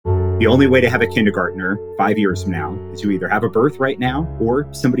The only way to have a kindergartner 5 years from now is you either have a birth right now or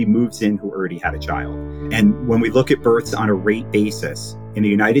somebody moves in who already had a child. And when we look at births on a rate basis in the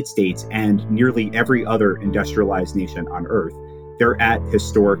United States and nearly every other industrialized nation on earth, they're at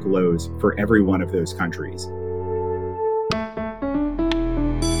historic lows for every one of those countries.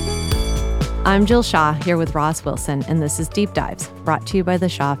 I'm Jill Shaw here with Ross Wilson, and this is Deep Dives, brought to you by the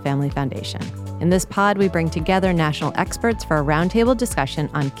Shaw Family Foundation. In this pod, we bring together national experts for a roundtable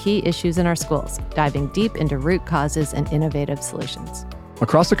discussion on key issues in our schools, diving deep into root causes and innovative solutions.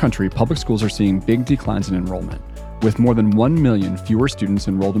 Across the country, public schools are seeing big declines in enrollment, with more than 1 million fewer students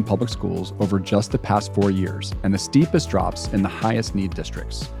enrolled in public schools over just the past 4 years, and the steepest drops in the highest need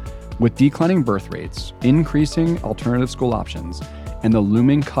districts. With declining birth rates, increasing alternative school options, and the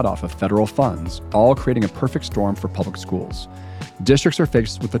looming cutoff of federal funds, all creating a perfect storm for public schools, districts are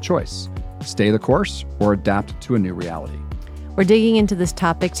faced with a choice: stay the course or adapt to a new reality. We're digging into this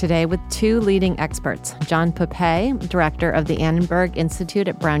topic today with two leading experts, John Papay, director of the Annenberg Institute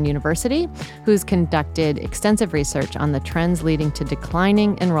at Brown University, who's conducted extensive research on the trends leading to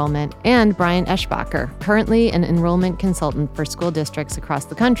declining enrollment, and Brian Eschbacher, currently an enrollment consultant for school districts across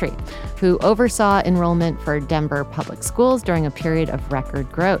the country, who oversaw enrollment for Denver public schools during a period of record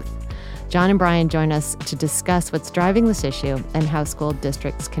growth. John and Brian join us to discuss what's driving this issue and how school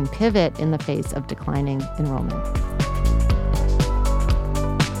districts can pivot in the face of declining enrollment.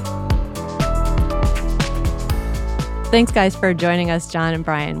 Thanks, guys, for joining us, John and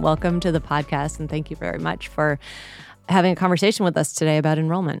Brian. Welcome to the podcast, and thank you very much for having a conversation with us today about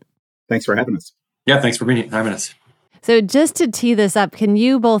enrollment. Thanks for having us. Yeah, thanks for having us. So just to tee this up, can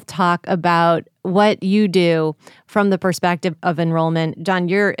you both talk about what you do from the perspective of enrollment? John,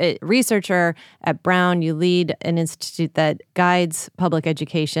 you're a researcher at Brown. You lead an institute that guides public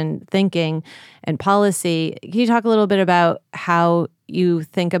education thinking and policy. Can you talk a little bit about how you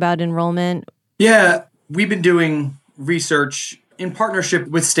think about enrollment? Yeah, we've been doing research in partnership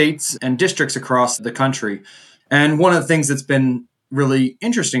with states and districts across the country. And one of the things that's been really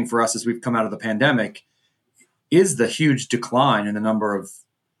interesting for us as we've come out of the pandemic is the huge decline in the number of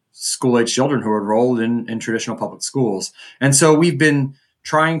school-age children who are enrolled in traditional public schools. And so we've been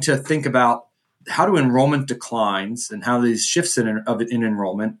trying to think about how do enrollment declines and how these shifts in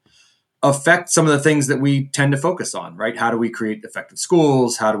enrollment affect some of the things that we tend to focus on, right? How do we create effective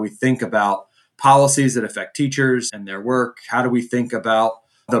schools? How do we think about policies that affect teachers and their work? How do we think about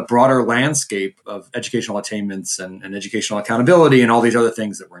the broader landscape of educational attainments and educational accountability and all these other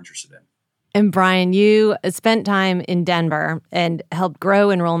things that we're interested in? And Brian, you spent time in Denver and helped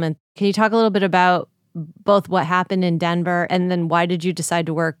grow enrollment. Can you talk a little bit about both what happened in Denver and then why did you decide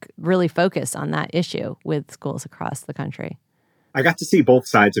to really focus on that issue with schools across the country? I got to see both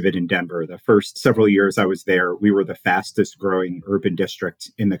sides of it in Denver. The first several years I was there, we were the fastest growing urban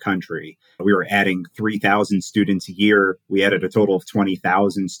district in the country. We were adding 3,000 students a year. We added a total of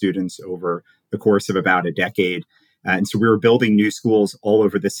 20,000 students over the course of about a decade. And so we were building new schools all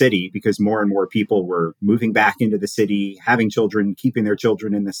over the city because more and more people were moving back into the city, having children, keeping their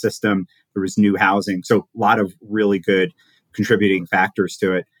children in the system. There was new housing. So a lot of really good contributing factors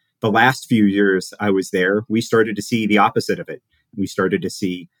to it. The last few years I was there, we started to see the opposite of it. We started to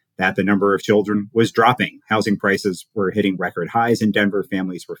see that the number of children was dropping. Housing prices were hitting record highs in Denver.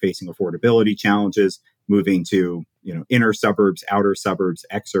 Families were facing affordability challenges, moving to, inner suburbs, outer suburbs,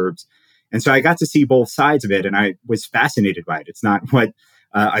 exurbs. And so I got to see both sides of it, and I was fascinated by it. It's not what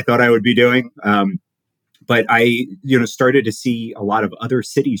I thought I would be doing. But I, started to see a lot of other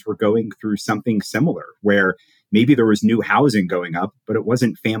cities were going through something similar, where maybe there was new housing going up, but it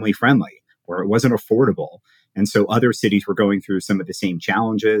wasn't family friendly or it wasn't affordable. And so other cities were going through some of the same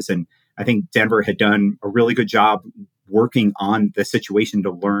challenges. And I think Denver had done a really good job working on the situation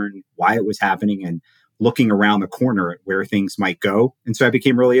to learn why it was happening and looking around the corner at where things might go. And so I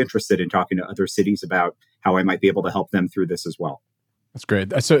became really interested in talking to other cities about how I might be able to help them through this as well. That's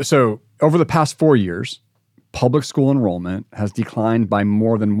great. So over the past 4 years, public school enrollment has declined by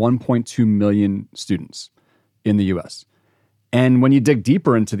more than 1.2 million students in the U.S. And when you dig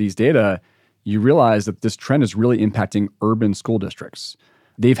deeper into these data, you realize that this trend is really impacting urban school districts.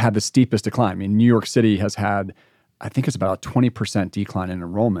 They've had the steepest decline. I mean, New York City has had, I think it's about a 20% decline in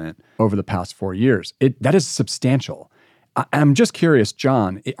enrollment over the past 4 years. That is substantial. I'm just curious,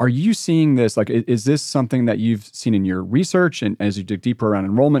 John, are you seeing this? Like, is this something that you've seen in your research? And as you dig deeper around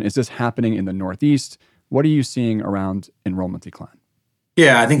enrollment, is this happening in the Northeast? What are you seeing around enrollment decline?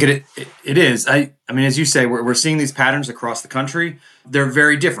 Yeah, I think it is. I mean, as you say, we're seeing these patterns across the country. They're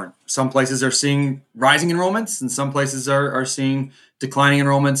very different. Some places are seeing rising enrollments, and some places are seeing declining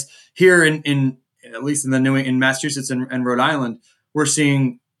enrollments. Here in at least in Massachusetts and Rhode Island, we're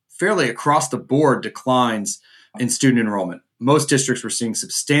seeing fairly across the board declines in student enrollment. Most districts were seeing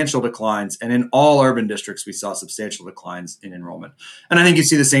substantial declines, and in all urban districts, we saw substantial declines in enrollment. And I think you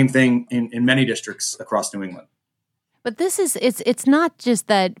see the same thing in many districts across New England. But it's not just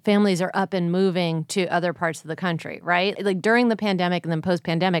that families are up and moving to other parts of the country, right? Like during the pandemic and then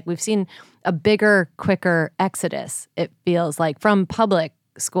post-pandemic, we've seen a bigger, quicker exodus, it feels like, from public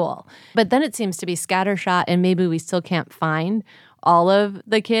school. But then it seems to be scattershot, and maybe we still can't find all of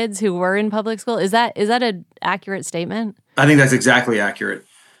the kids who were in public school. Is that an accurate statement? I think that's exactly accurate.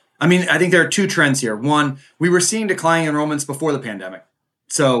 I mean, I think there are two trends here. One, we were seeing declining enrollments before the pandemic.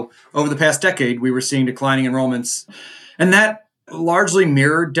 So over the past decade, we were seeing declining enrollments, and that largely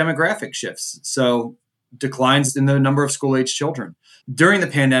mirrored demographic shifts. So declines in the number of school-age children. During the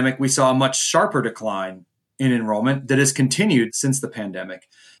pandemic, we saw a much sharper decline in enrollment that has continued since the pandemic.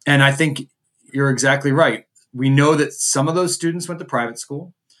 And I think you're exactly right. We know that some of those students went to private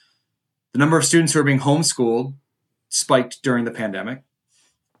school. The number of students who are being homeschooled spiked during the pandemic.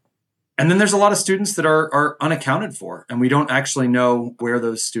 And then there's a lot of students that are unaccounted for, and we don't actually know where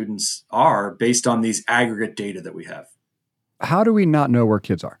those students are based on these aggregate data that we have. How do we not know where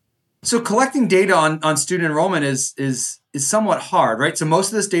kids are? So collecting data on student enrollment is somewhat hard, right? So most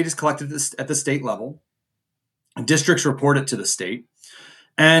of this data is collected at the state level. Districts report it to the state.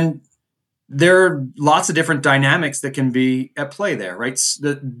 And there are lots of different dynamics that can be at play there, right?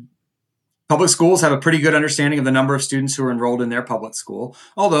 The public schools have a pretty good understanding of the number of students who are enrolled in their public school.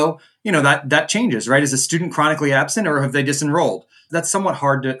 Although, that changes, right? Is a student chronically absent or have they disenrolled? That's somewhat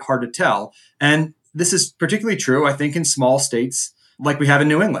hard to tell. And this is particularly true, I think, in small states like we have in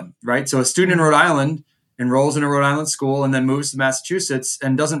New England, right? So a student in Rhode Island enrolls in a Rhode Island school and then moves to Massachusetts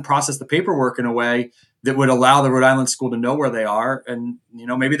and doesn't process the paperwork in a way that would allow the Rhode Island school to know where they are. And,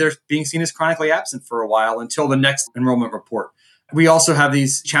 maybe they're being seen as chronically absent for a while until the next enrollment report. We also have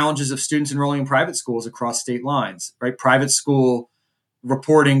these challenges of students enrolling in private schools across state lines, right? Private school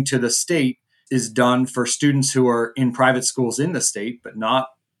reporting to the state is done for students who are in private schools in the state, but not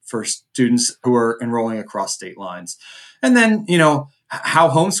for students who are enrolling across state lines. And then, how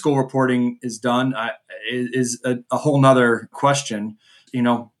homeschool reporting is done is a whole nother question.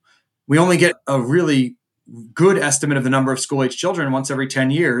 We only get a really good estimate of the number of school-age children once every 10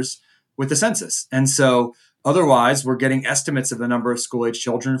 years with the census. And so otherwise, we're getting estimates of the number of school-age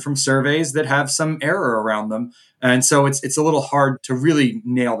children from surveys that have some error around them. And so it's a little hard to really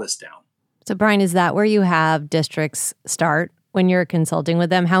nail this down. So, Brian, is that where you have districts start when you're consulting with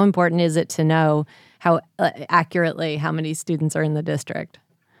them? How important is it to know how accurately how many students are in the district?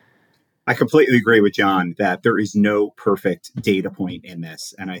 I completely agree with John that there is no perfect data point in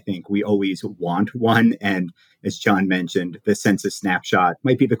this. And I think we always want one. And as John mentioned, the census snapshot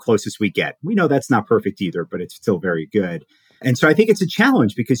might be the closest we get. We know that's not perfect either, but it's still very good. And so I think it's a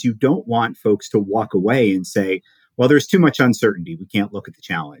challenge because you don't want folks to walk away and say, well, there's too much uncertainty. We can't look at the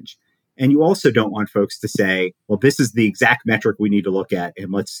challenge. And you also don't want folks to say, well, this is the exact metric we need to look at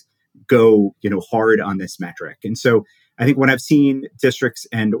and let's go, hard on this metric. And so I think when I've seen districts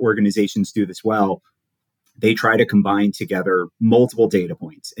and organizations do this well, they try to combine together multiple data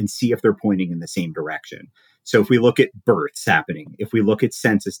points and see if they're pointing in the same direction. So if we look at births happening, if we look at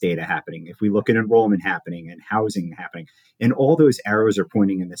census data happening, if we look at enrollment happening and housing happening, and all those arrows are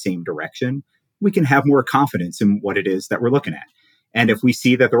pointing in the same direction, we can have more confidence in what it is that we're looking at. And if we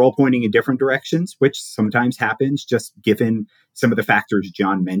see that they're all pointing in different directions, which sometimes happens just given some of the factors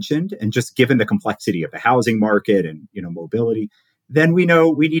John mentioned, and just given the complexity of the housing market and, mobility, then we know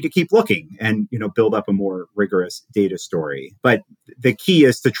we need to keep looking and, build up a more rigorous data story. But the key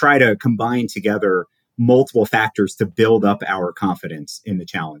is to try to combine together multiple factors to build up our confidence in the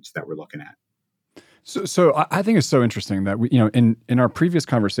challenge that we're looking at. So I think it's so interesting that we, in our previous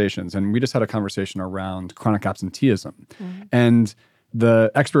conversations, and we just had a conversation around chronic absenteeism, and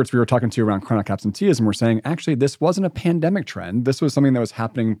the experts we were talking to around chronic absenteeism were saying, actually, this wasn't a pandemic trend. This was something that was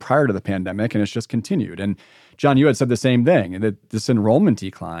happening prior to the pandemic, and it's just continued. And John, you had said the same thing, that this enrollment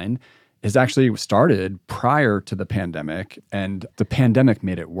decline is actually started prior to the pandemic, and the pandemic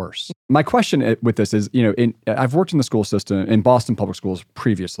made it worse. My question with this is, I've worked in the school system in Boston public schools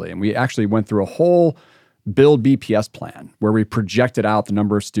previously, and we actually went through a whole build BPS plan where we projected out the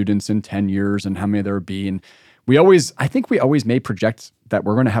number of students in 10 years and how many there would be. And I think we always may project that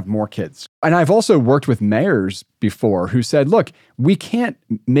we're going to have more kids. And I've also worked with mayors before who said, look, we can't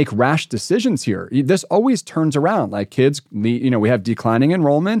make rash decisions here. This always turns around. Like kids, we have declining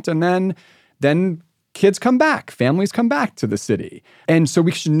enrollment, and then kids come back, families come back to the city. And so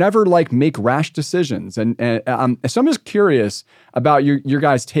we should never make rash decisions. And so I'm just curious about your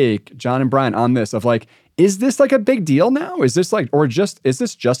guys' take, John and Brian, on this of Is this like a big deal now? Is this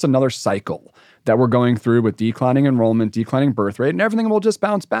just another cycle that we're going through with declining enrollment, declining birth rate, and everything will just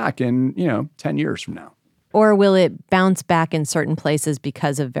bounce back in, 10 years from now? Or will it bounce back in certain places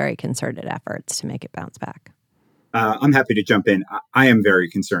because of very concerted efforts to make it bounce back? I'm happy to jump in. I am very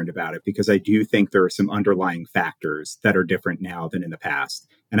concerned about it because I do think there are some underlying factors that are different now than in the past.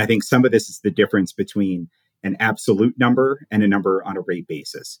 And I think some of this is the difference between an absolute number and a number on a rate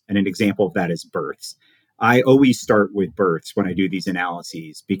basis. And an example of that is births. I always start with births when I do these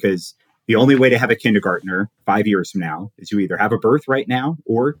analyses because the only way to have a kindergartner 5 years from now is you either have a birth right now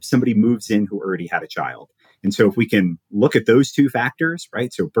or somebody moves in who already had a child. And so if we can look at those two factors,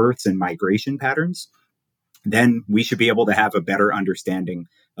 right, so births and migration patterns, then we should be able to have a better understanding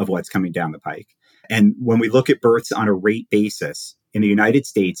of what's coming down the pike. And when we look at births on a rate basis in the United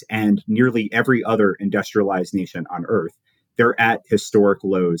States and nearly every other industrialized nation on earth, they're at historic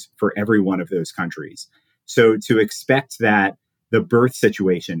lows for every one of those countries. So to expect that the birth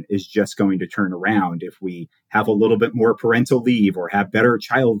situation is just going to turn around if we have a little bit more parental leave or have better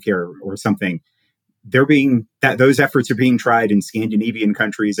childcare or something, those efforts are being tried in Scandinavian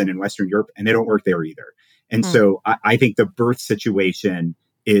countries and in Western Europe, and they don't work there either. And so I think the birth situation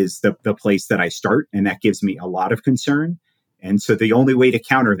is the place that I start, and that gives me a lot of concern. And so the only way to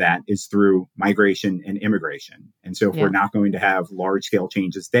counter that is through migration and immigration. And so if we're not going to have large scale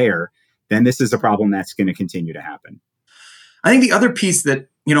changes there, then this is a problem that's going to continue to happen. I think the other piece that,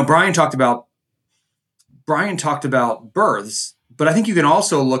 Brian talked about births, but I think you can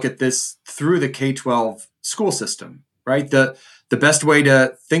also look at this through the K-12 school system, right? The best way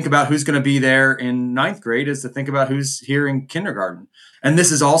to think about who's going to be there in ninth grade is to think about who's here in kindergarten. And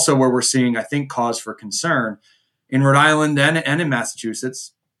this is also where we're seeing, I think, cause for concern. In Rhode Island and in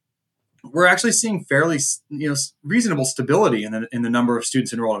Massachusetts, we're actually seeing fairly, reasonable stability in the number of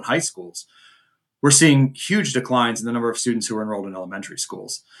students enrolled in high schools. We're seeing huge declines in the number of students who are enrolled in elementary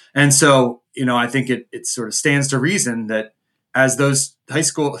schools. And so, I think it sort of stands to reason that as those high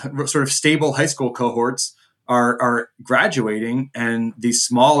school, sort of stable high school cohorts are graduating and these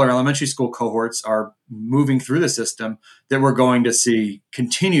smaller elementary school cohorts are moving through the system, that we're going to see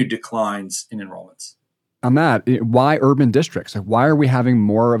continued declines in enrollments. Matt, why urban districts? Like, why are we having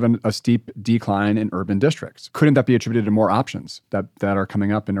more of a steep decline in urban districts? Couldn't that be attributed to more options that are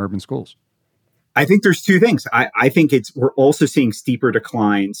coming up in urban schools? I think there's two things. I think we're also seeing steeper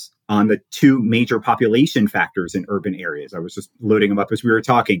declines on the two major population factors in urban areas. I was just loading them up as we were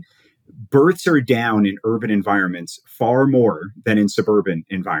talking. Births are down in urban environments far more than in suburban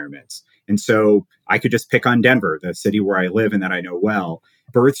environments. And so I could just pick on Denver, the city where I live and that I know well.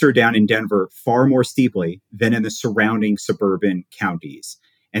 Births are down in Denver far more steeply than in the surrounding suburban counties.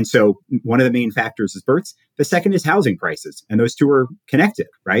 And so one of the main factors is births. The second is housing prices. And those two are connected,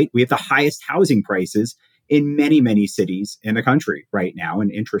 right? We have the highest housing prices in many, many cities in the country right now. And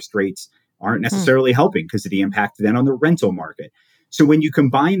interest rates aren't necessarily helping because of the impact then on the rental market. So when you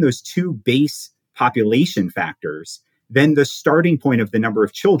combine those two base population factors, then the starting point of the number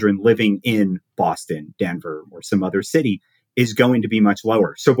of children living in Boston, Denver, or some other city is going to be much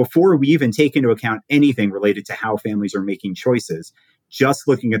lower. So before we even take into account anything related to how families are making choices, just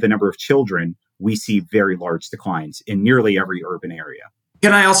looking at the number of children, we see very large declines in nearly every urban area.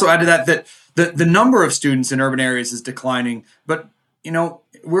 Can I also add to that the number of students in urban areas is declining, but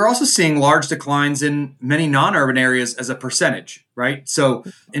we're also seeing large declines in many non-urban areas as a percentage, right? So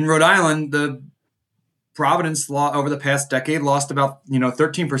in Rhode Island, the Providence over the past decade lost about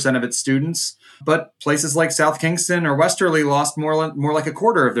 13% of its students, but places like South Kingston or Westerly lost more like a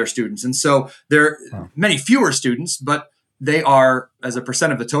quarter of their students. And so there are many fewer students, but they are, as a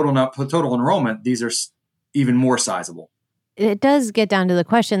percent of the total enrollment, these are even more sizable. It does get down to the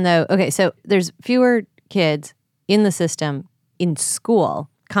question, though. Okay, so there's fewer kids in the system in school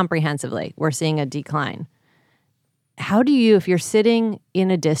comprehensively. We're seeing a decline. How do you, if you're sitting in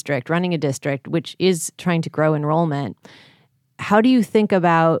a district, running a district, which is trying to grow enrollment, how do you think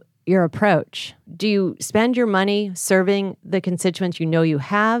about your approach? Do you spend your money serving the constituents you know you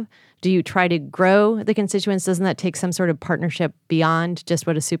have? Do you try to grow the constituents? Doesn't that take some sort of partnership beyond just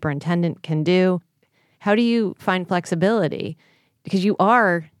what a superintendent can do? How do you find flexibility? Because you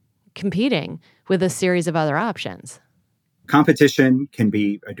are competing with a series of other options. Competition can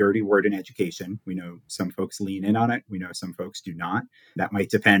be a dirty word in education. We know some folks lean in on it. We know some folks do not. That might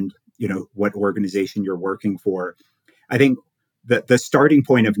depend, what organization you're working for. I think the starting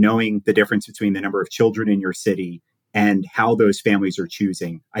point of knowing the difference between the number of children in your city and how those families are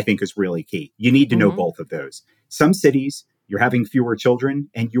choosing, I think is really key. You need to know both of those. Some cities, you're having fewer children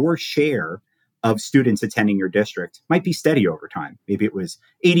and your share of students attending your district might be steady over time. Maybe it was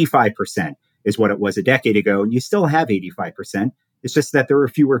 85%. is what it was a decade ago, and you still have 85%. It's just that there are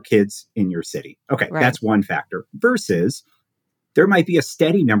fewer kids in your city. Okay, Right. That's one factor. Versus there might be a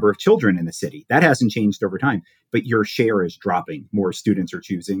steady number of children in the city. That hasn't changed over time, but your share is dropping. More students are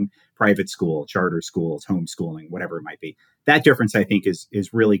choosing private school, charter schools, homeschooling, whatever it might be. That difference, I think, is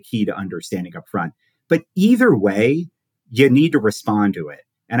really key to understanding up front. But either way, you need to respond to it.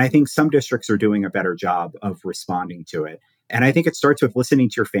 And I think some districts are doing a better job of responding to it. And I think it starts with listening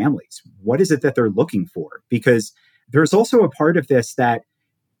to your families. What is it that they're looking for? Because there's also a part of this that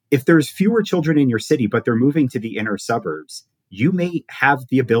if there's fewer children in your city, but they're moving to the inner suburbs, you may have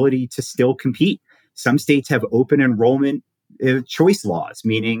the ability to still compete. Some states have open enrollment choice laws,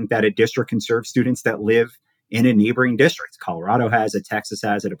 meaning that a district can serve students that live in a neighboring district. Colorado has it, Texas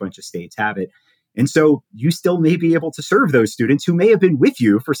has it, a bunch of states have it. And so you still may be able to serve those students who may have been with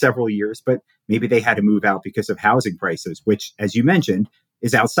you for several years, but maybe they had to move out because of housing prices, which, as you mentioned,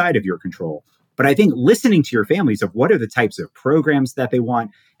 is outside of your control. But I think listening to your families of what are the types of programs that they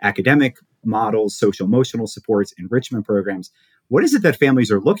want, academic models, social emotional supports, enrichment programs, what is it that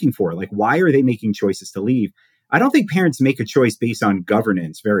families are looking for? Like, why are they making choices to leave? I don't think parents make a choice based on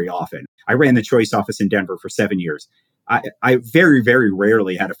governance very often. I ran the choice office in Denver for 7 years. I very, very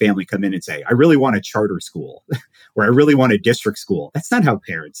rarely had a family come in and say, I really want a charter school or I really want a district school. That's not how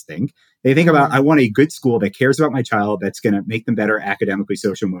parents think. They think about, I want a good school that cares about my child, that's going to make them better academically,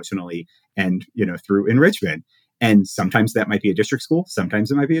 social, emotionally, and, through enrichment. And sometimes that might be a district school.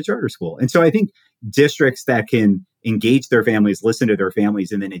 Sometimes it might be a charter school. And so I think districts that can engage their families, listen to their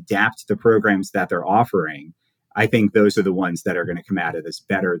families, and then adapt the programs that they're offering, I think those are the ones that are going to come out of this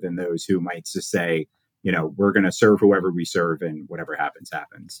better than those who might just say, we're going to serve whoever we serve and whatever happens,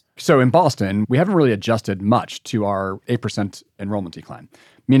 happens. So in Boston, we haven't really adjusted much to our 8% enrollment decline,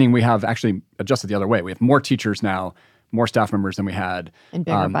 meaning we have actually adjusted the other way. We have more teachers now, more staff members than we had, and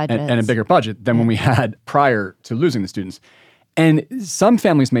bigger budgets. And a bigger budget than when we had prior to losing the students. And some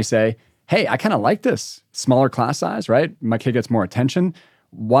families may say, hey, I kind of like this smaller class size, right? My kid gets more attention.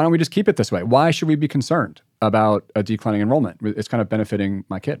 Why don't we just keep it this way? Why should we be concerned about a declining enrollment? It's kind of benefiting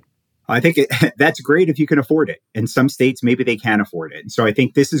my kid. I think that's great if you can afford it. In some states, maybe they can afford it. And so I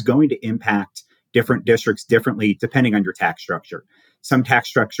think this is going to impact different districts differently depending on your tax structure. Some tax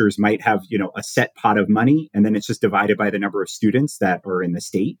structures might have, a set pot of money, and then it's just divided by the number of students that are in the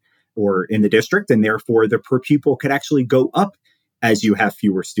state or in the district. And therefore, the per pupil could actually go up as you have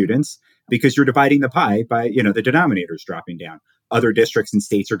fewer students because you're dividing the pie by, the denominators dropping down. Other districts and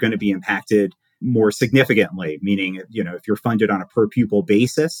states are going to be impacted more significantly, meaning, if you're funded on a per pupil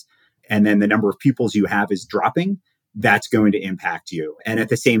basis, and then the number of pupils you have is dropping, that's going to impact you. And at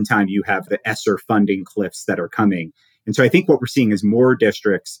the same time, you have the ESSER funding cliffs that are coming. And so I think what we're seeing is more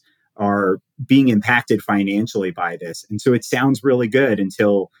districts are being impacted financially by this. And so it sounds really good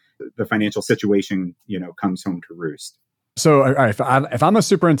until the financial situation, comes home to roost. So all right, if I'm a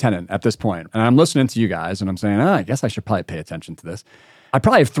superintendent at this point and I'm listening to you guys and I'm saying, I guess I should probably pay attention to this, I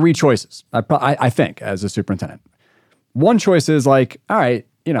probably have three choices, I think, as a superintendent. One choice is like, all right,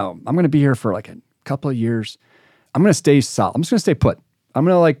 I'm going to be here for like a couple of years. I'm going to stay solid. I'm just going to stay put. I'm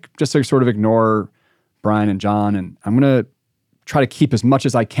going to just sort of ignore Brian and John, and I'm going to try to keep as much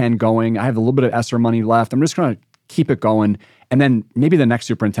as I can going. I have a little bit of ESSER money left. I'm just going to keep it going. And then maybe the next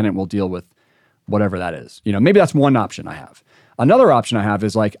superintendent will deal with whatever that is. Maybe that's one option I have. Another option I have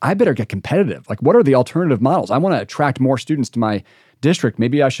is like, I better get competitive. Like, what are the alternative models? I want to attract more students to my district.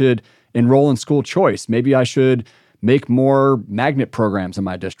 Maybe I should enroll in school choice. Maybe I should make more magnet programs in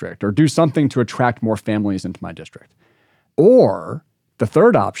my district or do something to attract more families into my district. Or the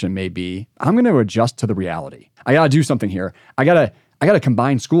third option may be, I'm going to adjust to the reality. I got to do something here. I got to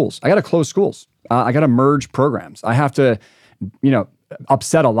combine schools. I got to close schools. I got to merge programs. I have to,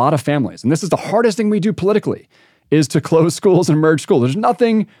 upset a lot of families. And this is the hardest thing we do politically, is to close schools and merge schools. There's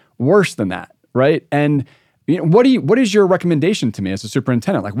nothing worse than that, right? And what is your recommendation to me as a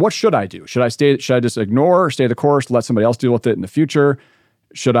superintendent? Like, what should I do? Should I just ignore, stay the course, let somebody else deal with it in the future?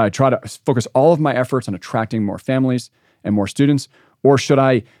 Should I try to focus all of my efforts on attracting more families and more students? Or should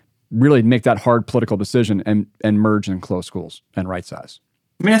I really make that hard political decision and merge and close schools and right size?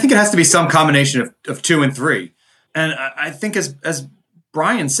 I think it has to be some combination of two and three. And I think as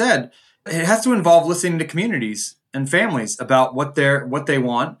Brian said, it has to involve listening to communities and families about what they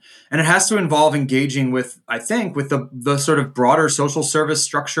want. And it has to involve engaging with the sort of broader social service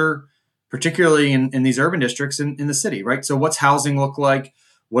structure, particularly in these urban districts in the city, right? So what's housing look like?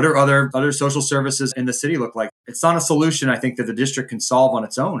 What are other social services in the city look like? It's not a solution, I think, that the district can solve on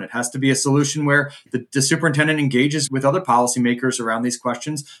its own. It has to be a solution where the superintendent engages with other policymakers around these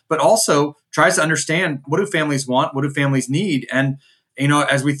questions, but also tries to understand, what do families want? What do families need? And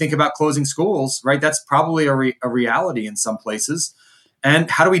As we think about closing schools, right, that's probably a reality in some places. And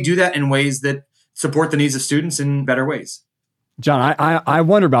how do we do that in ways that support the needs of students in better ways? John, I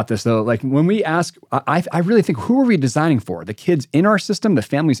wonder about this though. Like when we ask, I really think, who are we designing for? The kids in our system, the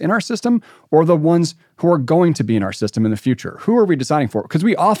families in our system, or the ones who are going to be in our system in the future? Who are we designing for? Because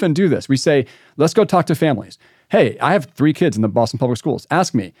we often do this. We say, let's go talk to families. Hey, I have 3 kids in the Boston Public Schools.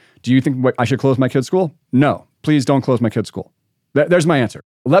 Ask me, do you think I should close my kid's school? No, please don't close my kid's school. There's my answer.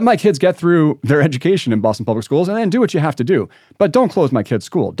 Let my kids get through their education in Boston Public Schools and then do what you have to do. But don't close my kid's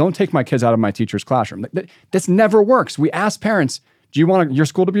school. Don't take my kids out of my teacher's classroom. This never works. We ask parents, do you want your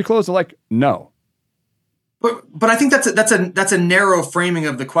school to be closed? They're like, no. But I think that's a narrow framing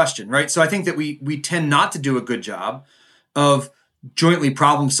of the question, right? So I think that we tend not to do a good job of jointly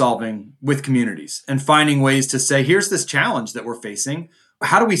problem solving with communities and finding ways to say, here's this challenge that we're facing.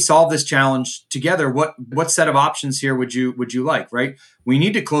 How do we solve this challenge together? What set of options here would you like, right? We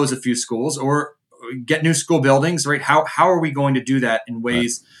need to close a few schools or get new school buildings, right? How are we going to do that in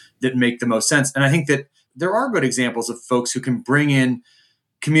ways that make the most sense? And I think that there are good examples of folks who can bring in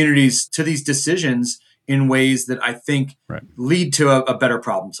communities to these decisions in ways that I think lead to a better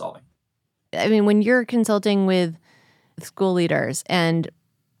problem solving. I mean, when you're consulting with school leaders, and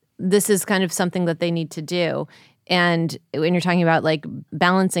this is kind of something that they need to do, and when you're talking about like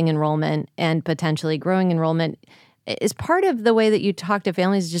balancing enrollment and potentially growing enrollment, is part of the way that you talk to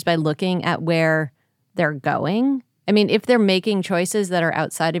families just by looking at where they're going? I mean, if they're making choices that are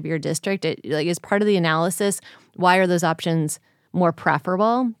outside of your district, is part of the analysis, why are those options more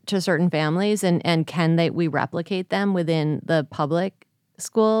preferable to certain families, and can we replicate them within the public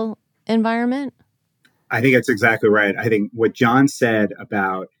school environment? I think that's exactly right. I think what John said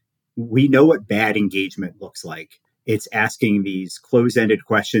about, we know what bad engagement looks like. It's asking these close-ended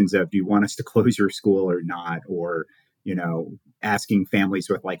questions of, do you want us to close your school or not? Or, asking families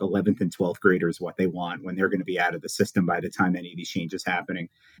with like 11th and 12th graders what they want when they're going to be out of the system by the time any of these changes happening.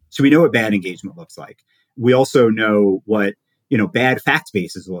 So we know what bad engagement looks like. We also know what, bad fact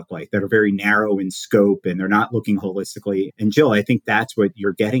bases look like, that are very narrow in scope and they're not looking holistically. And Jill, I think that's what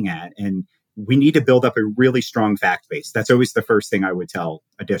you're getting at. And we need to build up a really strong fact base. That's always the first thing I would tell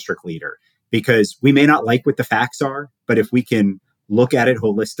a district leader, because we may not like what the facts are, but if we can look at it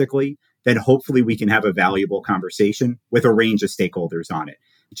holistically, then hopefully we can have a valuable conversation with a range of stakeholders on it.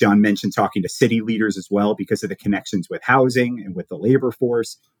 John mentioned talking to city leaders as well because of the connections with housing and with the labor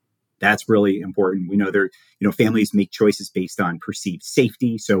force. That's really important. We know families make choices based on perceived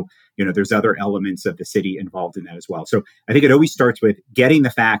safety. So, there's other elements of the city involved in that as well. So I think it always starts with getting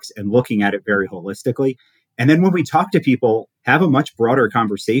the facts and looking at it very holistically. And then when we talk to people, have a much broader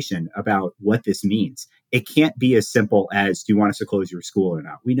conversation about what this means. It can't be as simple as, do you want us to close your school or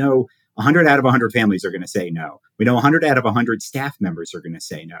not? We know 100 out of 100 families are going to say no. We know 100 out of 100 staff members are going to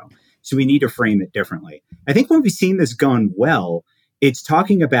say no. So we need to frame it differently. I think when we've seen this gone well, it's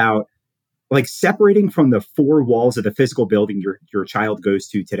talking about like separating from the 4 walls of the physical building your child goes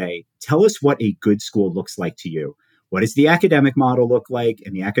to today. Tell us what a good school looks like to you. What does the academic model look like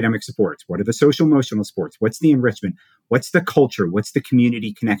and the academic supports? What are the social emotional supports? What's the enrichment? What's the culture? What's the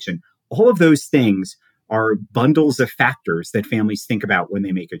community connection? All of those things are bundles of factors that families think about when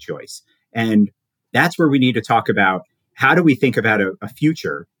they make a choice. And that's where we need to talk about, how do we think about a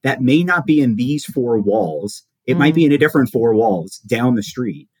future that may not be in these 4 walls? It might be in a different 4 walls down the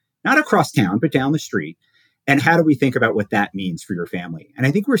street, not across town, but down the street. And how do we think about what that means for your family? And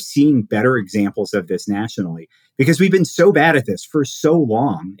I think we're seeing better examples of this nationally because we've been so bad at this for so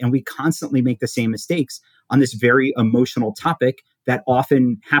long, and we constantly make the same mistakes on this very emotional topic that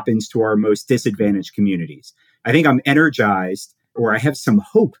often happens to our most disadvantaged communities. I think I'm energized, or I have some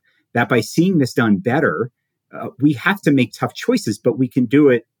hope that by seeing this done better, we have to make tough choices, but we can do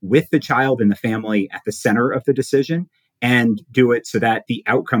it with the child and the family at the center of the decision, and do it so that the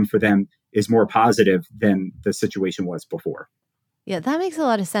outcome for them is more positive than the situation was before. Yeah, that makes a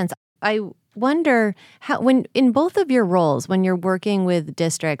lot of sense. I wonder how, when in both of your roles, when you're working with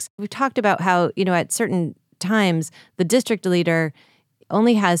districts, we've talked about how, at certain times, the district leader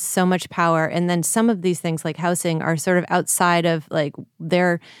only has so much power. And then some of these things like housing are sort of outside of like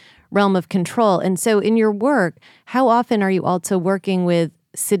their realm of control. And so in your work, how often are you also working with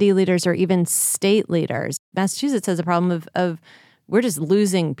city leaders or even state leaders? Massachusetts has a problem of we're just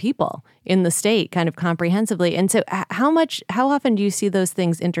losing people in the state kind of comprehensively. And so how often do you see those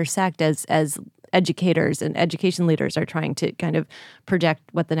things intersect as educators and education leaders are trying to kind of project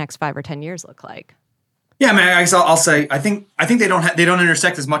what the next 5 or 10 years look like? Yeah, I mean, I guess I'll say I think they don't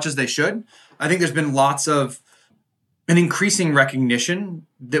intersect as much as they should. I think there's been lots of an increasing recognition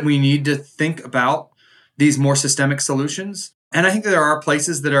that we need to think about these more systemic solutions. And I think that there are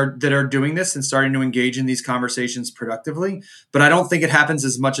places that are doing this and starting to engage in these conversations productively, but I don't think it happens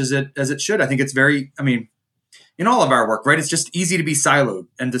as much as it should. I think it's very, I mean, in all of our work, right? It's just easy to be siloed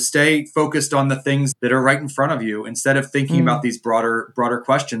and to stay focused on the things that are right in front of you instead of thinking about these broader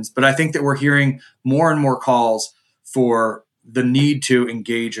questions. But I think that we're hearing more and more calls for the need to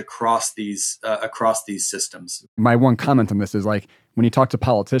engage across these systems. My one comment on this is like, when you talk to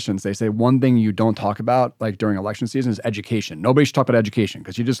politicians, they say one thing you don't talk about, like during election season, is education. Nobody should talk about education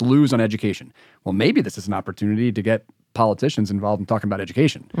because you just lose on education. Well, maybe this is an opportunity to get politicians involved in talking about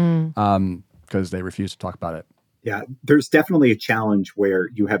education because they refuse to talk about it. Yeah, there's definitely a challenge where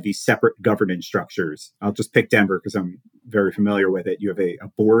you have these separate governance structures. I'll just pick Denver because I'm very familiar with it. You have a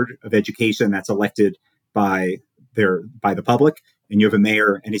board of education that's elected by the public, and you have a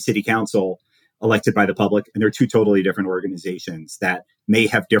mayor and a city council elected by the public, and they're two totally different organizations that may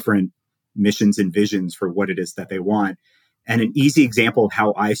have different missions and visions for what it is that they want. And an easy example of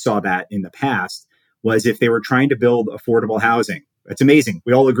how I saw that in the past was if they were trying to build affordable housing. It's amazing.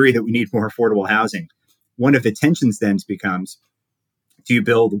 We all agree that we need more affordable housing. One of the tensions then becomes, do you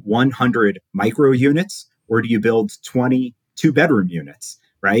build 100 micro units or do you build 20 two-bedroom units,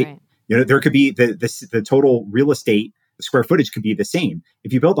 right? You know, there could be the total real estate square footage could be the same.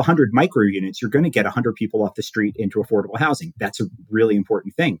 If you build 100 micro units, you're going to get 100 people off the street into affordable housing. That's a really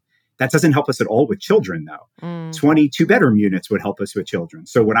important thing. That doesn't help us at all with children, though. 20 two-bedroom units would help us with children.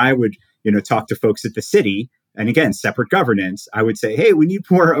 So when I would, talk to folks at the city, and again, separate governance, I would say, hey, we need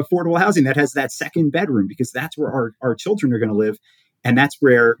more affordable housing that has that second bedroom because that's where our children are going to live. And that's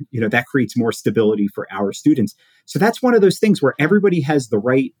where, that creates more stability for our students. So that's one of those things where everybody has the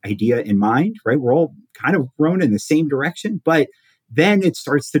right idea in mind, right? We're all kind of rowing in the same direction, but then it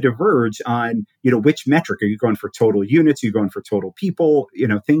starts to diverge on, which metric. Are you going for total units? Are you going for total people?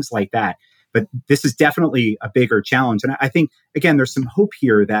 Things like that. But this is definitely a bigger challenge. And I think, again, there's some hope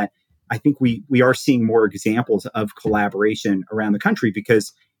here that I think we are seeing more examples of collaboration around the country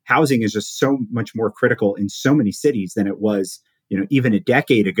because housing is just so much more critical in so many cities than it was, even a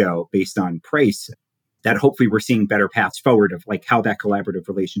decade ago based on price, that hopefully we're seeing better paths forward of like how that collaborative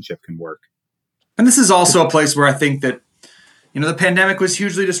relationship can work. And this is also a place where I think that, the pandemic was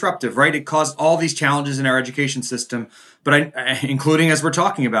hugely disruptive, right? It caused all these challenges in our education system, but including as we're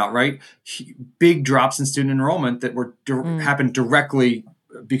talking about, right, big drops in student enrollment that were happened directly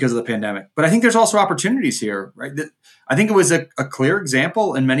because of the pandemic. But I think there's also opportunities here, right? I think it was a clear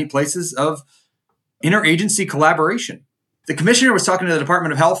example in many places of interagency collaboration. The commissioner was talking to the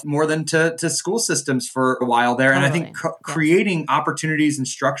Department of Health more than to school systems for a while there. And I think creating opportunities and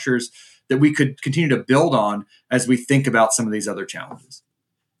structures that we could continue to build on as we think about some of these other challenges.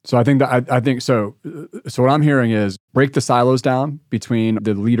 So I think that so what I'm hearing is break the silos down between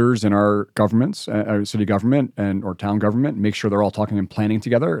the leaders in our governments, our city government or town government, make sure they're all talking and planning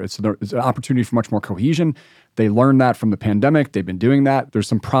together. It's an opportunity for much more cohesion. They learned that from the pandemic. They've been doing that. There's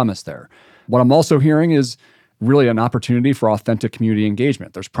some promise there. What I'm also hearing is really an opportunity for authentic community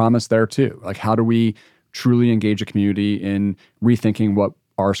engagement. There's promise there too. Like, how do we truly engage a community in rethinking what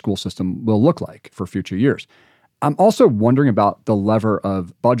our school system will look like for future years? I'm also wondering about the lever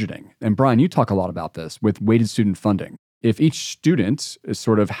of budgeting. And Brian, you talk a lot about this with weighted student funding. If each student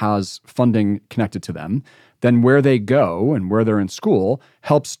sort of has funding connected to them, then where they go and where they're in school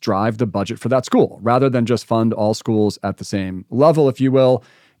helps drive the budget for that school, rather than just fund all schools at the same level, if you will.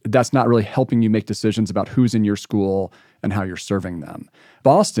 That's not really helping you make decisions about who's in your school and how you're serving them.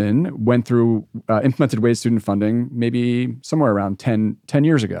 Boston went through, implemented weighted student funding maybe somewhere around 10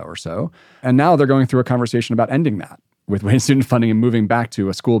 years ago or so. And now they're going through a conversation about ending that with weighted student funding and moving back to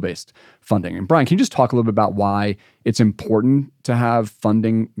a school-based funding. And Brian, can you just talk a little bit about why it's important to have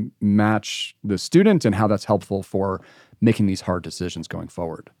funding match the student and how that's helpful for making these hard decisions going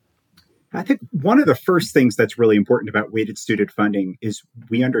forward? I think one of the first things that's really important about weighted student funding is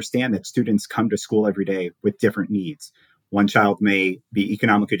we understand that students come to school every day with different needs. One child may be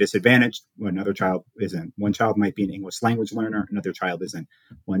economically disadvantaged, another child isn't. One child might be an English language learner, another child isn't.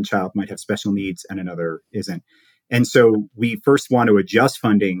 One child might have special needs and another isn't. And so we first want to adjust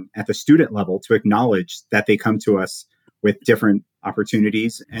funding at the student level to acknowledge that they come to us with different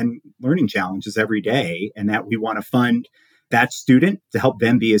opportunities and learning challenges every day, and that we want to fund that student to help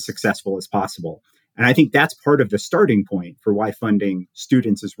them be as successful as possible. And I think that's part of the starting point for why funding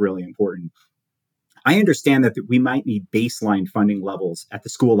students is really important. I understand that we might need baseline funding levels at the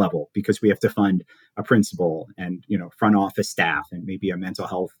school level because we have to fund a principal and, front office staff and maybe a mental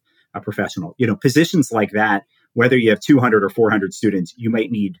health professional. Positions like that, whether you have 200 or 400 students, you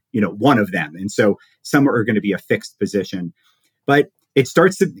might need, one of them. And so some are going to be a fixed position. But it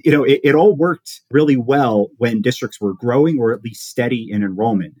starts to, it all worked really well when districts were growing or at least steady in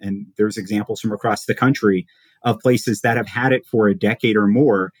enrollment. And there's examples from across the country of places that have had it for a decade or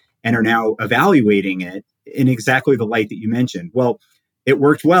more and are now evaluating it in exactly the light that you mentioned. Well, it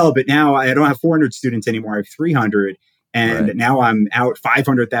worked well, but now I don't have 400 students anymore. I have 300. And Right. now I'm out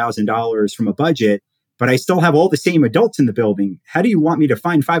 $500,000 from a budget, but I still have all the same adults in the building. How do you want me to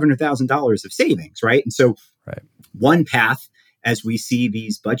find $500,000 of savings, right? And so Right. one path, as we see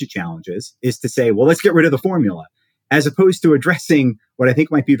these budget challenges, is to say, well, let's get rid of the formula, as opposed to addressing what I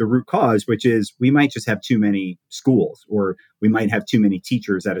think might be the root cause, which is we might just have too many schools, or we might have too many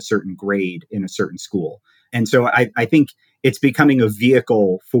teachers at a certain grade in a certain school. And so I think it's becoming a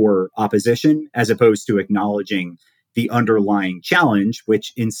vehicle for opposition as opposed to acknowledging the underlying challenge,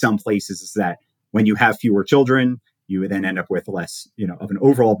 which in some places is that when you have fewer children, you then end up with less, of an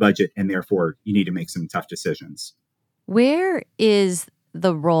overall budget, and therefore you need to make some tough decisions. Where is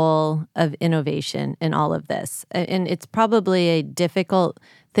the role of innovation in all of this? And it's probably a difficult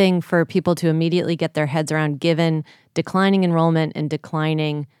thing for people to immediately get their heads around, given declining enrollment and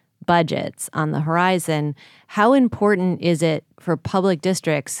declining budgets on the horizon. How important is it for public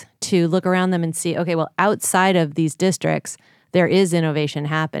districts to look around them and see, okay, well, outside of these districts, there is innovation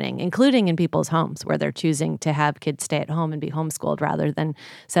happening, including in people's homes where they're choosing to have kids stay at home and be homeschooled rather than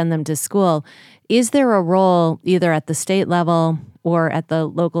send them to school. Is there a role either at the state level or at the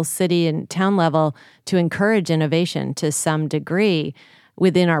local city and town level to encourage innovation to some degree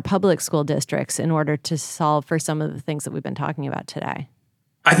within our public school districts in order to solve for some of the things that we've been talking about today?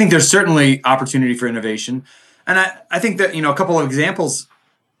 I think there's certainly opportunity for innovation. And I think that, a couple of examples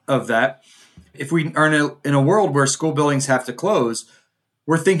of that, if we are in a world where school buildings have to close,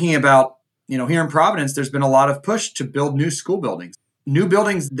 we're thinking about, here in Providence, there's been a lot of push to build new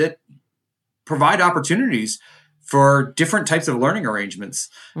buildings that provide opportunities for different types of learning arrangements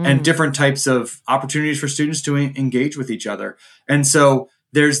and different types of opportunities for students to engage with each other. And so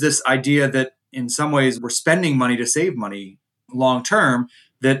there's this idea that in some ways we're spending money to save money long term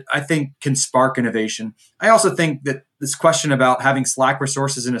that I think can spark innovation. I also think that this question about having slack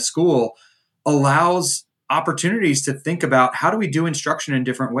resources in a school allows opportunities to think about how do we do instruction in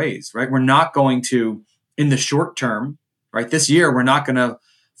different ways, right? We're not going to, in the short term, right? This year, we're not going to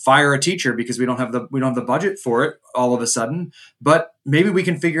fire a teacher because we don't have the budget for it all of a sudden. But maybe we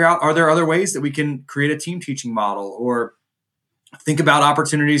can figure out, are there other ways that we can create a team teaching model or think about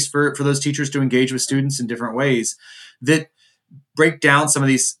opportunities for those teachers to engage with students in different ways that break down some of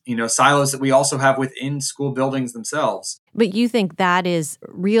these, silos that we also have within school buildings themselves. But you think that is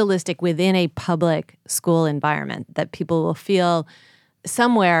realistic within a public school environment, that people will feel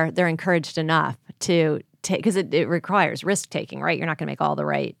somewhere they're encouraged enough to take, because it requires risk-taking, right? You're not going to make all the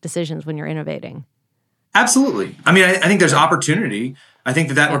right decisions when you're innovating. Absolutely. I mean, I think there's opportunity. I think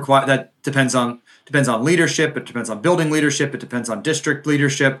that depends on leadership. It depends on building leadership. It depends on district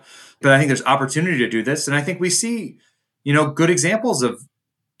leadership. But I think there's opportunity to do this. And I think we see, good examples of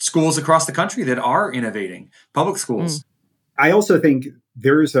schools across the country that are innovating, public schools. I also think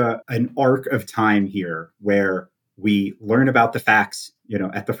there's an arc of time here where we learn about the facts,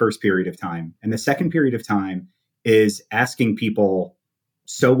 at the first period of time. And the second period of time is asking people,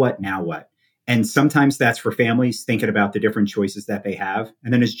 so what, now what? And sometimes that's for families thinking about the different choices that they have.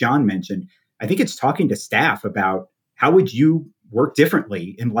 And then as John mentioned, I think it's talking to staff about how would you work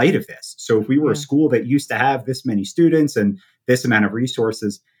differently in light of this? So if we were a school that used to have this many students and this amount of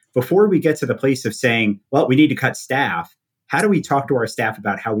resources, before we get to the place of saying, well, we need to cut staff, how do we talk to our staff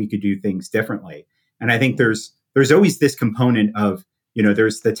about how we could do things differently? And I think there's always this component of,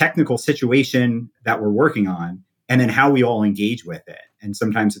 there's the technical situation that we're working on, and then how we all engage with it. And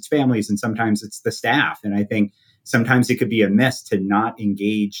sometimes it's families and sometimes it's the staff. And I think sometimes it could be a miss to not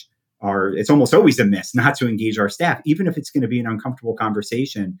engage it's almost always a miss not to engage our staff, even if it's going to be an uncomfortable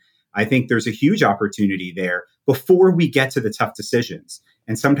conversation. I think there's a huge opportunity there before we get to the tough decisions.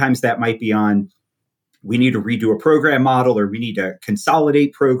 And sometimes that might be on, we need to redo a program model, or we need to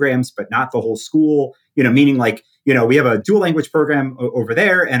consolidate programs, but not the whole school, meaning like, we have a dual language program over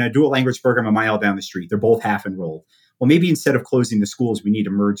there and a dual language program a mile down the street. They're both half enrolled. Well, maybe instead of closing the schools, we need to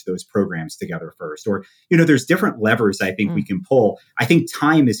merge those programs together first. Or, there's different levers I think we can pull. I think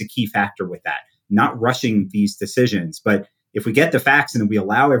time is a key factor with that, not rushing these decisions. But if we get the facts and then we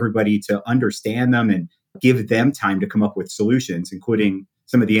allow everybody to understand them and give them time to come up with solutions, including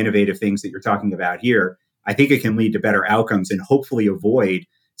some of the innovative things that you're talking about here, I think it can lead to better outcomes and hopefully avoid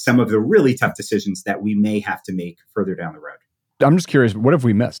some of the really tough decisions that we may have to make further down the road. I'm just curious, what have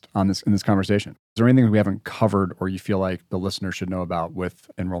we missed in this conversation? Is there anything we haven't covered or you feel like the listener should know about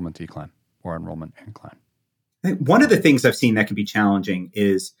with enrollment decline or enrollment incline? I think one of the things I've seen that can be challenging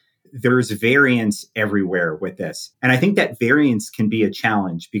is there's variance everywhere with this. And I think that variance can be a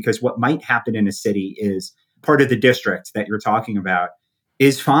challenge because what might happen in a city is part of the district that you're talking about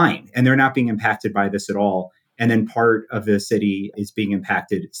is fine and they're not being impacted by this at all. And then part of the city is being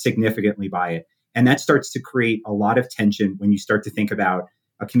impacted significantly by it. And that starts to create a lot of tension when you start to think about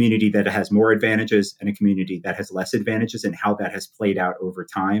a community that has more advantages and a community that has less advantages and how that has played out over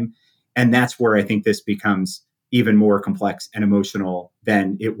time. And that's where I think this becomes even more complex and emotional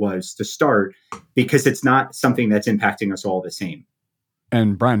than it was to start, because it's not something that's impacting us all the same.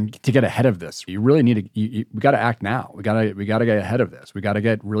 And Brian, to get ahead of this, you really need to. We got to act now. We got to get ahead of this. We got to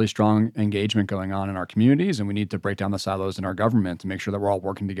get really strong engagement going on in our communities, and we need to break down the silos in our government to make sure that we're all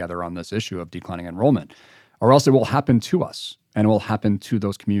working together on this issue of declining enrollment, or else it will happen to us, and it will happen to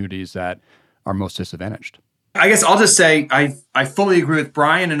those communities that are most disadvantaged. I guess I'll just say I fully agree with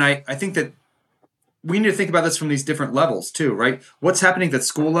Brian, and I think that we need to think about this from these different levels too, right? What's happening at the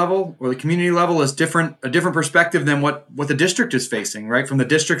school level or the community level is a different perspective than what the district is facing, right? From the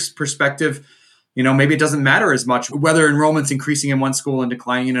district's perspective, maybe it doesn't matter as much whether enrollment's increasing in one school and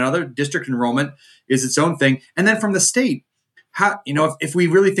declining in another. District enrollment is its own thing. And then from the state, if we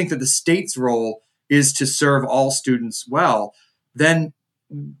really think that the state's role is to serve all students well, then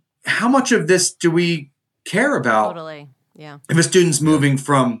how much of this do we care about? Totally. Yeah. If a student's moving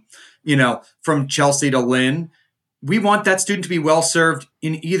from Chelsea to Lynn, we want that student to be well served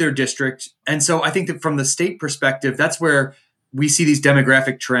in either district. And so I think that from the state perspective, that's where we see these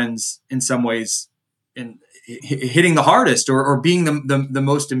demographic trends in some ways in hitting the hardest or being the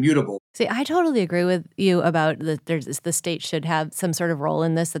most immutable. See, I totally agree with you about the state should have some sort of role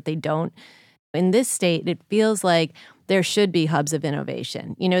in this that they don't. In this state, it feels like there should be hubs of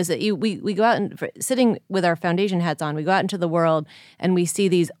innovation. Is that we go out and sitting with our foundation hats on, we go out into the world and we see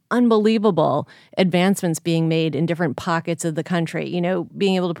these unbelievable advancements being made in different pockets of the country.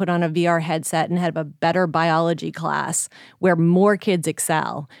 Being able to put on a VR headset and have a better biology class where more kids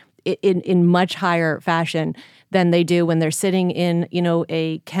excel in much higher fashion than they do when they're sitting in,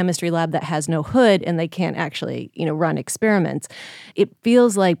 a chemistry lab that has no hood and they can't actually, run experiments. It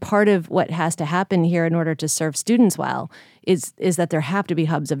feels like part of what has to happen here in order to serve students well is that there have to be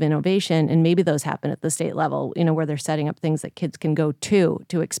hubs of innovation, and maybe those happen at the state level, where they're setting up things that kids can go to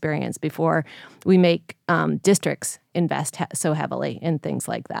experience before we make districts invest so heavily in things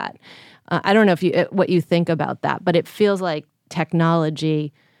like that. I don't know what you think about that, but it feels like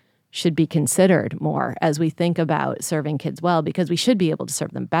technology should be considered more as we think about serving kids well, because we should be able to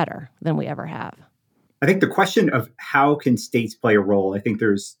serve them better than we ever have. I think the question of how can states play a role, I think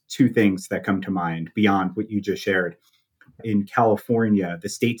there's two things that come to mind beyond what you just shared. In California, the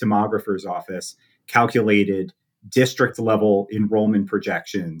state demographer's office calculated district level enrollment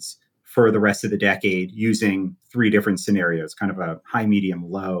projections for the rest of the decade using 3 different scenarios, kind of a high, medium,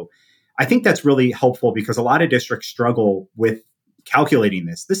 low. I think that's really helpful because a lot of districts struggle with calculating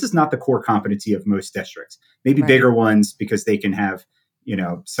this. This is not the core competency of most districts, maybe bigger ones because they can have,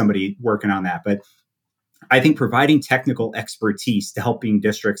 somebody working on that. But I think providing technical expertise to helping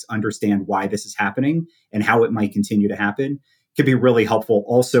districts understand why this is happening and how it might continue to happen can be really helpful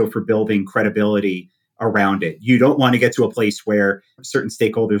also for building credibility around it. You don't want to get to a place where certain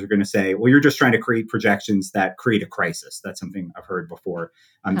stakeholders are going to say, well, you're just trying to create projections that create a crisis. That's something I've heard before.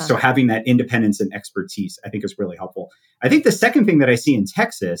 So having that independence and expertise, I think is really helpful. I think the second thing that I see in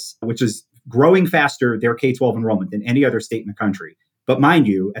Texas, which is growing faster, their K-12 enrollment than any other state in the country. But mind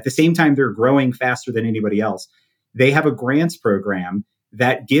you, at the same time, they're growing faster than anybody else. They have a grants program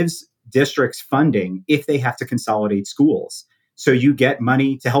that gives districts funding if they have to consolidate schools. So you get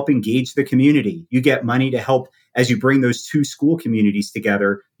money to help engage the community. You get money to help as you bring those 2 school communities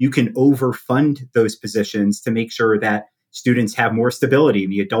together. You can overfund those positions to make sure that students have more stability in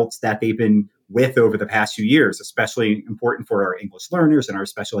the adults that they've been with over the past few years, especially important for our English learners and our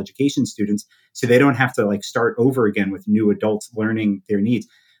special education students, so they don't have to start over again with new adults learning their needs.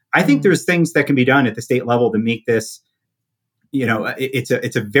 I think there's things that can be done at the state level to make this,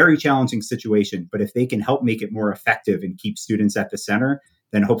 it's a very challenging situation, but if they can help make it more effective and keep students at the center,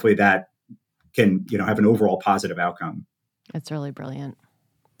 then hopefully that can, have an overall positive outcome. It's really brilliant.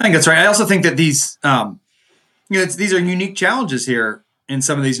 I think that's right. I also think that these are unique challenges here in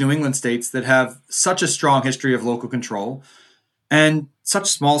some of these New England states that have such a strong history of local control and such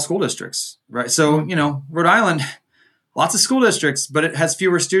small school districts, right? So, Rhode Island, lots of school districts, but it has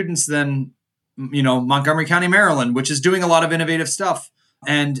fewer students than, Montgomery County, Maryland, which is doing a lot of innovative stuff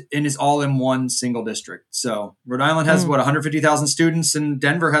and is all in one single district. So Rhode Island has 150,000 students and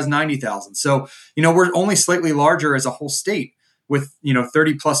Denver has 90,000. So, we're only slightly larger as a whole state, with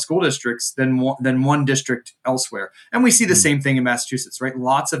 30 plus school districts than one district elsewhere. And we see the same thing in Massachusetts, right?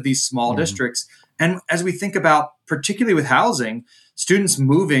 Lots of these small districts. And as we think about, particularly with housing, students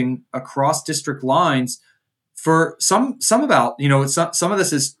moving across district lines, for some of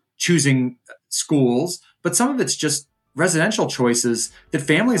this is choosing schools, but some of it's just residential choices that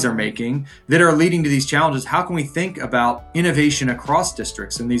families are making that are leading to these challenges. How can we think about innovation across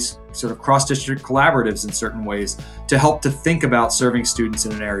districts and these sort of cross-district collaboratives in certain ways to help to think about serving students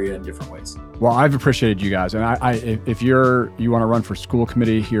in an area in different ways? Well, I've appreciated you guys, and if you want to run for school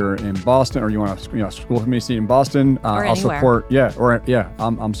committee here in Boston, or you want a school committee seat in Boston, I'll support.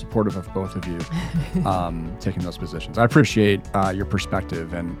 I'm supportive of both of you taking those positions. I appreciate your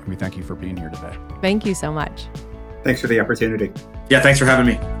perspective, and we thank you for being here today. Thank you so much. Thanks for the opportunity. Yeah, thanks for having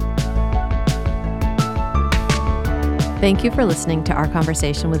me. Thank you for listening to our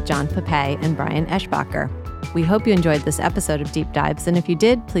conversation with John Papay and Brian Eschbacher. We hope you enjoyed this episode of Deep Dives, and if you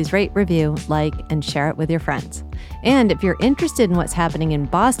did, please rate, review, like, and share it with your friends. And if you're interested in what's happening in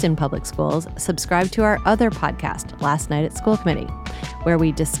Boston public schools, subscribe to our other podcast, Last Night at School Committee, where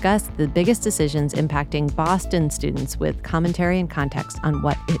we discuss the biggest decisions impacting Boston students with commentary and context on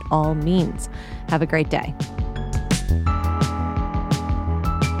what it all means. Have a great day.